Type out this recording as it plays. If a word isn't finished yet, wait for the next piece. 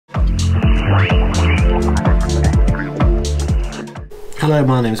Hello,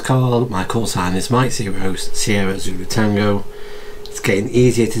 my name is Carl, my call sign is Mike Zero, Sierra Zulu Tango. It's getting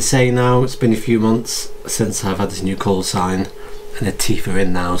easier to say now. It's been a few months since I've had this new call sign and the teeth are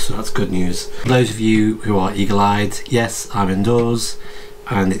in now, so that's good news. For those of you who are eagle-eyed, yes, I'm indoors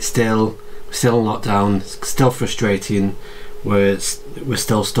and it's still in lockdown. It's still frustrating. We're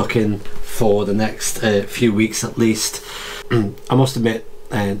still stuck in for the next few weeks at least. I must admit,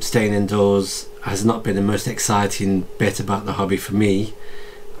 staying indoors has not been the most exciting bit about the hobby for me.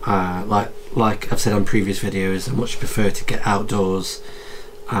 Like I've said on previous videos, I much prefer to get outdoors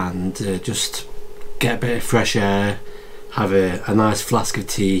and just get a bit of fresh air, have a nice flask of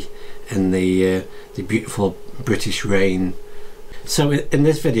tea in the beautiful British rain. So in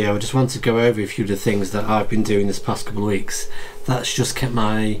this video I just want to go over a few of the things that I've been doing this past couple of weeks that's just kept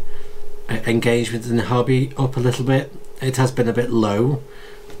my engagement in the hobby up a little bit. It has been a bit low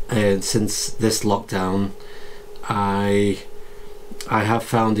since this lockdown. I have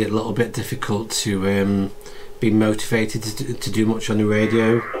found it a little bit difficult to be motivated to do much on the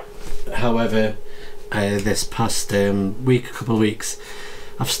radio. However, this past couple of weeks,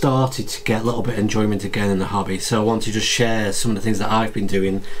 I've started to get a little bit of enjoyment again in the hobby. So I want to just share some of the things that I've been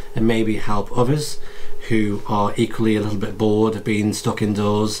doing and maybe help others who are equally a little bit bored of being stuck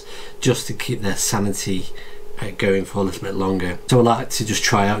indoors, just to keep their sanity going for a little bit longer. So I like to just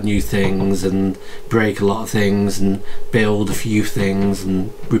try out new things and break a lot of things and build a few things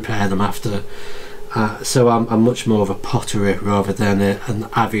and repair them after. So I'm much more of a potterer rather than an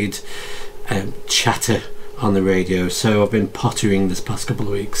avid chatter on the radio. So I've been pottering this past couple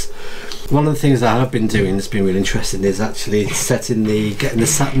of weeks. One of the things that I've been doing that's been really interesting is actually getting the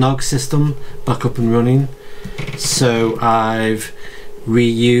satnog system back up and running. So I've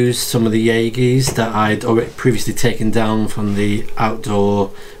reused some of the Yagis that I'd already previously taken down from the outdoor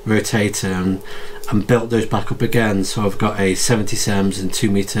rotator and built those back up again. So I've got a 70 sems and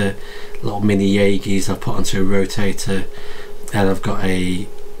 2 meter little mini Yagis I've put onto a rotator, and I've got a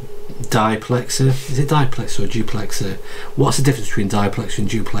diplexer. Is it diplexer or duplexer? What's the difference between diplexer and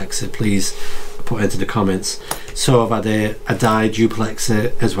duplexer? Please put into the comments. So I've had a di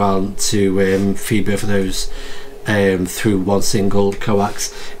duplexer as well to feed both of those through one single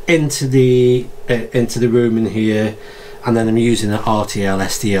coax into the room in here, and then I'm using an RTL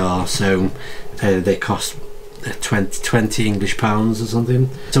SDR, so they cost 20 English pounds or something.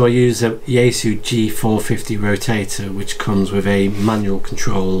 So I use a Yaesu G450 rotator, which comes with a manual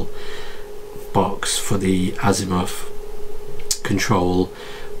control box for the azimuth control,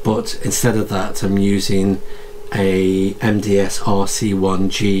 but instead of that I'm using a MDS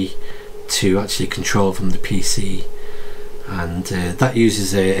RC1G to actually control from the PC, and that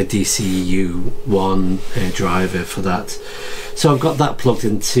uses a DCU1 driver for that. So I've got that plugged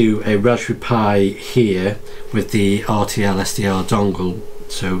into a Raspberry Pi here with the RTL SDR dongle,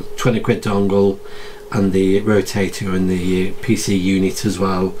 so 20 quid dongle, and the rotator and the PC unit as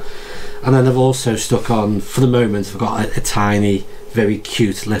well. And then I've also stuck on, for the moment I've got a tiny, very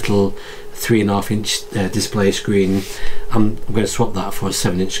cute little 3.5 inch display screen. I'm going to swap that for a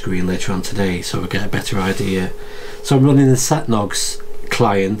 7-inch screen later on today, so we'll get a better idea. So I'm running the satnogs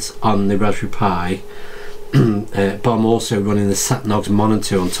client on the Raspberry Pi, but I'm also running the satnogs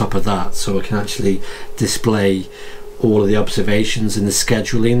monitor on top of that, so I can actually display all of the observations and the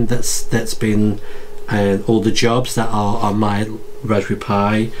scheduling that's been all the jobs that are on my Raspberry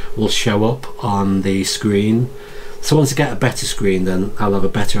Pi will show up on the screen. So once I get a better screen, then I'll have a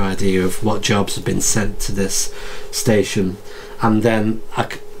better idea of what jobs have been sent to this station, and then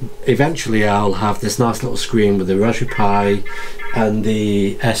eventually I'll have this nice little screen with the Raspberry Pi and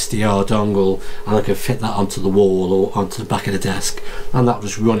the SDR dongle, and I can fit that onto the wall or onto the back of the desk, and that'll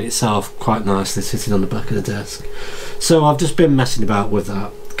just run itself quite nicely sitting on the back of the desk. So I've just been messing about with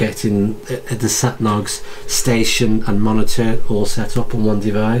that, getting the satnogs station and monitor all set up on one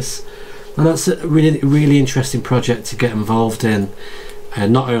device. And that's a really interesting project to get involved in.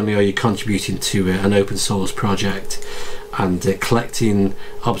 Not only are you contributing to an open source project and collecting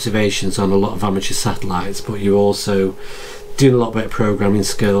observations on a lot of amateur satellites, but you're also doing a lot about programming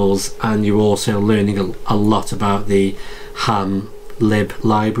skills, and you're also learning a lot about the ham lib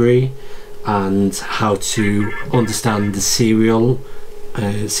library and how to understand the serial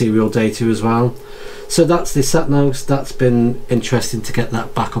data as well. So that's the satnogs. That's been interesting to get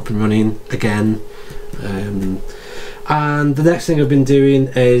that back up and running again. And the next thing I've been doing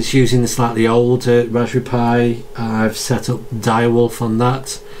is using the slightly older Raspberry Pi. I've set up Direwolf on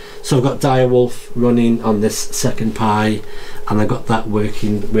that. So I've got Direwolf running on this second Pi, and I've got that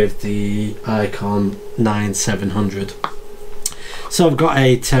working with the Icon 9700. So I've got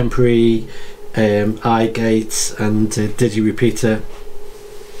a temporary iGates and digi repeater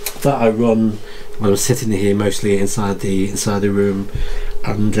that I run when I'm sitting here, mostly inside the room,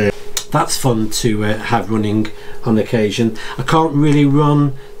 and that's fun to have running on occasion. I can't really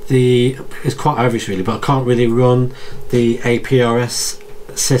run it's quite obvious really, but I can't really run the APRS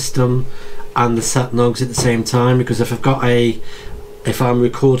system and the satnogs at the same time, because if I'm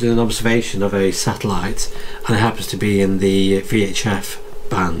recording an observation of a satellite and it happens to be in the VHF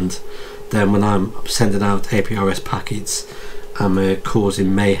band, then when I'm sending out APRS packets, I'm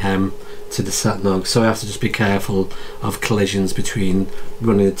causing mayhem to the satnog, so I have to just be careful of collisions between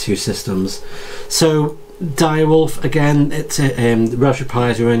running the two systems. So Direwolf, again, it's Raspberry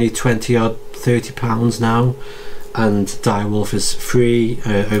Pis are only 20 odd £30 now, and Direwolf is free,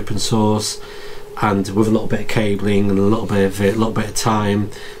 open source, and with a little bit of cabling and a little bit of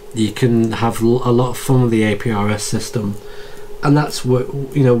time, you can have a lot of fun with the APRS system, and that's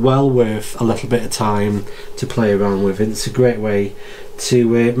well worth a little bit of time to play around with. And it's a great way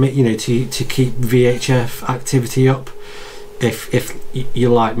to to keep VHF activity up. If you're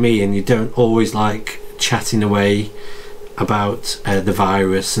like me and you don't always like chatting away about the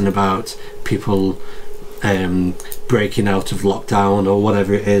virus and about people breaking out of lockdown or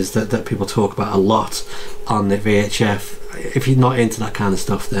whatever it is that people talk about a lot on the VHF, if you're not into that kind of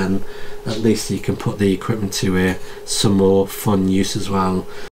stuff, then at least you can put the equipment to some more fun use as well.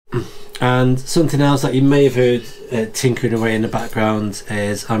 And something else that you may have heard tinkering away in the background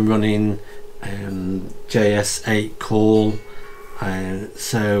is I'm running JS8 Call.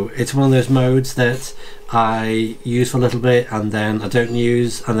 So it's one of those modes that I use for a little bit and then I don't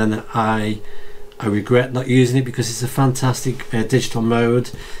use, and then I regret not using it, because it's a fantastic digital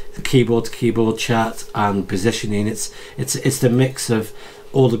mode, the keyboard to keyboard chat and positioning. It's the mix of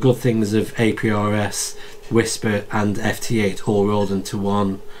all the good things of APRS, Whisper and FT8 all rolled into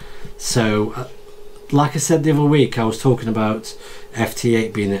one. So like I said the other week, I was talking about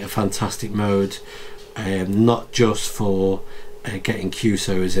FT8 being a fantastic mode, not just for getting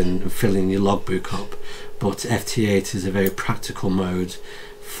QSOs and filling your logbook up, but FT8 is a very practical mode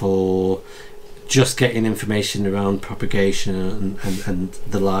for just getting information around propagation and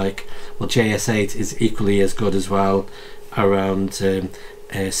the like. Well, JS8 is equally as good as well around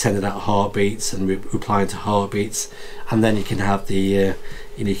sending out heartbeats and replying to heartbeats, and then you can have the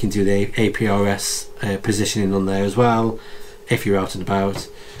you can do the APRS positioning on there as well if you're out and about,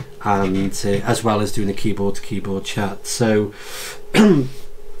 and as well as doing a keyboard to keyboard chat. So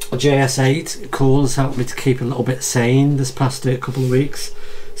JS8 Call has helped me to keep a little bit sane this past couple of weeks.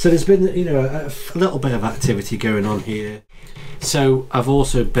 So there's been a little bit of activity going on here. So I've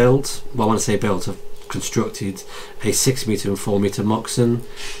also built, well, when I say built, I've constructed a 6 meter and 4 meter Moxon.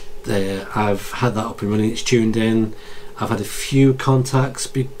 I've had that up and running, it's tuned in. I've had a few contacts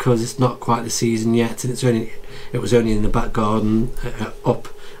because it's not quite the season yet, and it was only in the back garden, up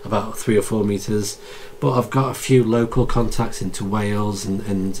about 3 or 4 meters. But I've got a few local contacts into Wales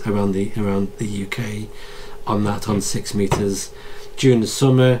and around the UK on that, on 6 meters. During the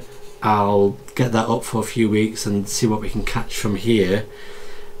summer I'll get that up for a few weeks and see what we can catch from here,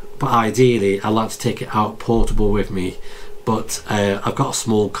 but ideally I like to take it out portable with me. But I've got a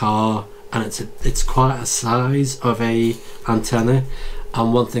small car and it's quite a size of a antenna,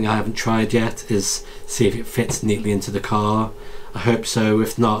 and one thing I haven't tried yet is see if it fits neatly into the car. I hope so.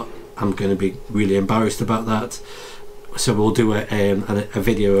 If not, I'm going to be really embarrassed about that. So we'll do a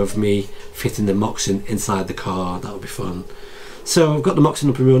video of me fitting the Moxon inside the car. That'll be fun. So I've got the Moxon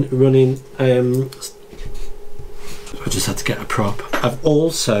up and running. I just had to get a prop. I've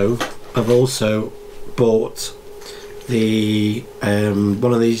also bought the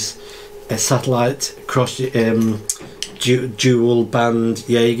one of these satellite cross dual band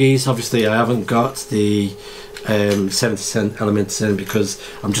Yagis. Obviously I haven't got the 70% elements in because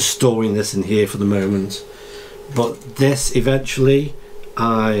I'm just storing this in here for the moment. But this eventually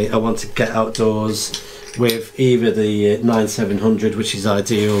I want to get outdoors with either the 9700, which is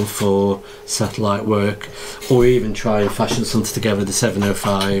ideal for satellite work, or even try and fashion something together, the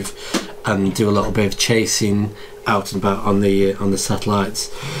 705, and do a little bit of chasing out and about on the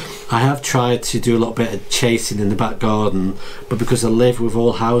satellites. I have tried to do a little bit of chasing in the back garden, but because I live with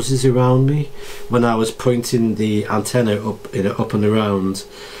all houses around me, when I was pointing the antenna up and around,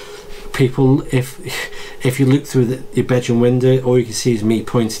 people, if you look through your bedroom window, all you can see is me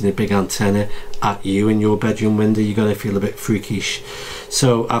pointing a big antenna at you in your bedroom window, you're going to feel a bit freakish.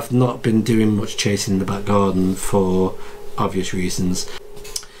 So I've not been doing much chasing in the back garden for obvious reasons.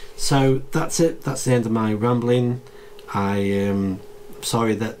 So that's it, that's the end of my rambling. I am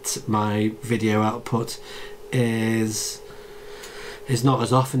sorry that my video output is is not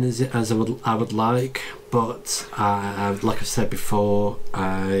as often as I would like, but like I said before,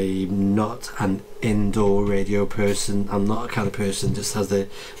 I'm not an indoor radio person. I'm not a kind of person just has the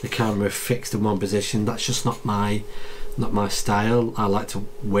camera fixed in one position. That's just not my style. I like to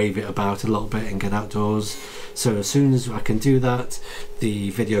wave it about a little bit and get outdoors. So as soon as I can do that, the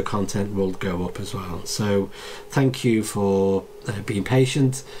video content will go up as well. So thank you for being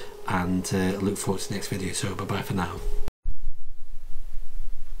patient, and I look forward to the next video. So bye bye for now.